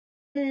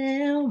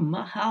Well,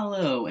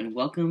 mahalo, and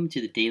welcome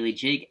to the Daily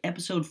Jig,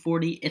 episode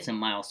 40. It's a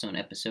milestone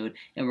episode,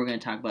 and we're going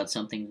to talk about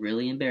something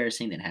really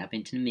embarrassing that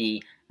happened to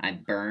me. I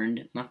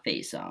burned my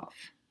face off.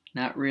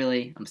 Not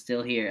really, I'm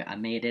still here. I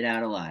made it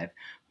out alive.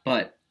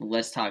 But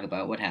let's talk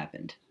about what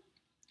happened.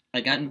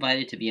 I got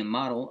invited to be a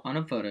model on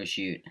a photo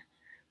shoot.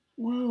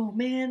 Whoa,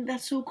 man,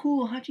 that's so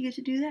cool. How'd you get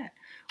to do that?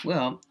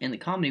 Well, in the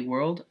comedy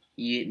world,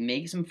 you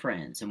make some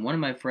friends, and one of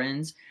my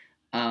friends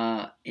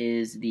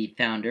is the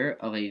founder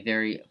of a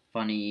very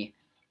funny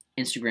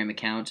Instagram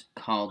account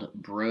called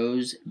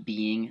Bros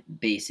Being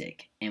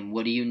Basic. And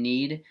what do you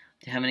need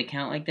to have an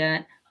account like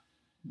that?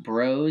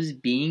 Bros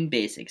being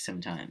basic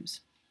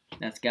sometimes.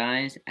 That's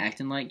guys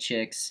acting like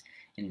chicks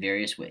in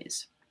various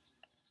ways.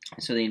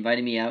 So they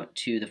invited me out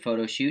to the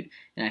photo shoot,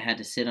 and I had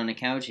to sit on a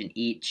couch and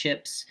eat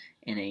chips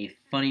in a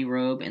funny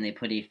robe, and they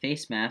put a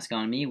face mask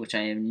on me, which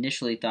I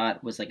initially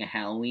thought was like a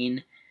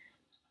Halloween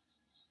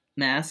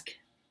mask.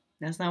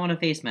 That's not what a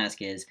face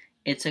mask is.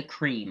 It's a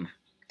cream.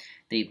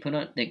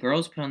 The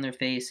girls put on their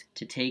face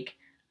to take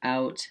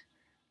out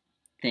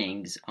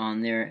things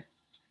on their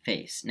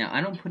face. Now,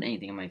 I don't put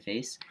anything on my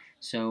face,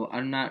 so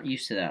I'm not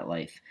used to that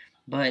life.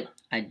 But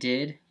I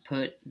did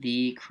put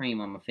the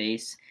cream on my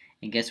face,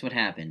 and guess what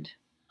happened?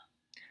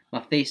 My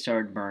face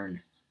started to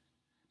burn.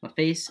 My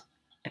face,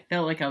 I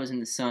felt like I was in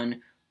the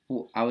sun.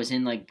 I was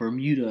in like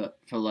Bermuda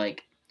for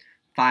like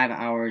 5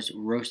 hours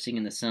roasting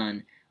in the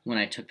sun when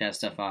I took that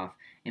stuff off,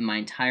 and my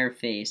entire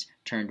face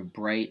turned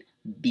bright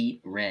beet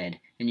red,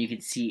 and you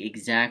could see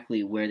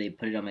exactly where they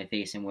put it on my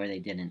face and where they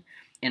didn't.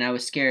 And I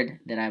was scared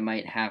that I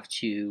might have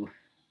to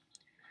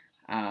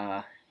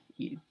uh,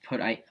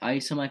 put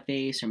ice on my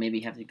face, or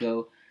maybe have to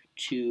go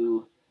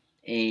to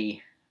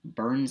a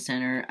burn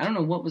center. I don't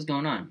know what was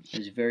going on. It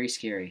was very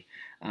scary.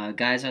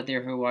 Guys out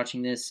there who are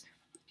watching this,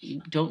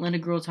 don't let a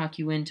girl talk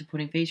you into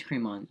putting face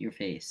cream on your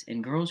face.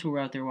 And girls who are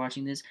out there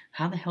watching this,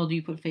 how the hell do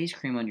you put face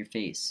cream on your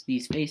face?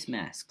 These face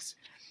masks.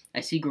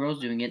 I see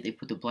girls doing it. They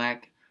put the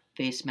black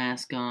face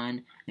mask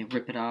on, they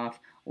rip it off,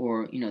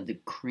 or the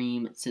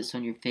cream sits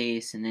on your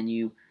face, and then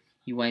you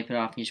wipe it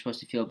off, and you're supposed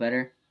to feel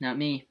better. Not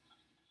me.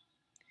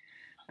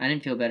 I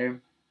didn't feel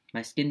better.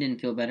 My skin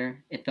didn't feel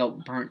better. It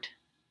felt burnt.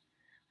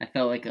 I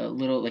felt like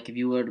like if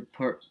you were to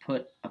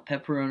put a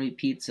pepperoni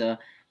pizza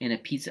in a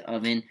pizza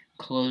oven,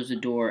 close the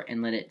door,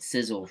 and let it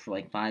sizzle for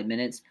like 5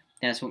 minutes.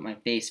 That's what my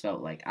face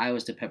felt like. I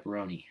was the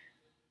pepperoni.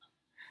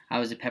 I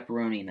was the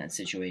pepperoni in that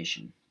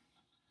situation.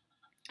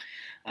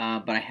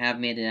 But I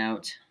have made it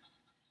out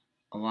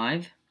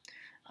alive,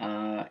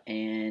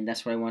 and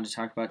that's what I wanted to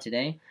talk about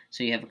today.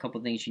 So you have a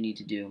couple things you need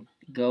to do.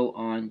 Go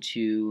on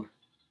to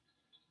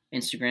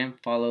Instagram,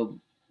 follow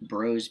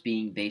Bros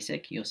Being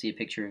Basic. You'll see a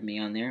picture of me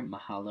on there.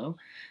 Mahalo.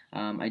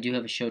 I do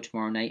have a show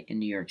tomorrow night in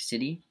New York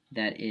City.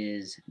 That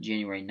is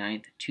January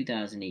 9th,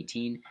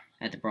 2018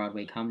 at the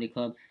Broadway Comedy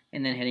Club,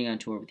 and then heading on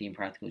tour with the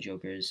Impractical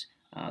Jokers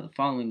the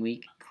following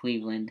week,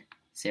 Cleveland,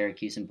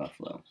 Syracuse, and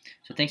Buffalo.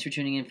 So thanks for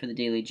tuning in for the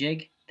Daily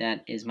Jig.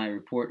 That is my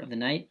report of the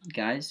night.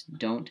 Guys,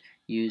 don't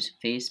use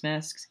face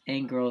masks,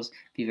 and girls,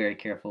 be very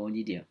careful when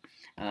you do.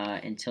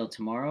 Until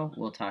tomorrow,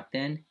 we'll talk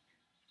then.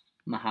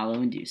 Mahalo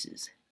and deuces.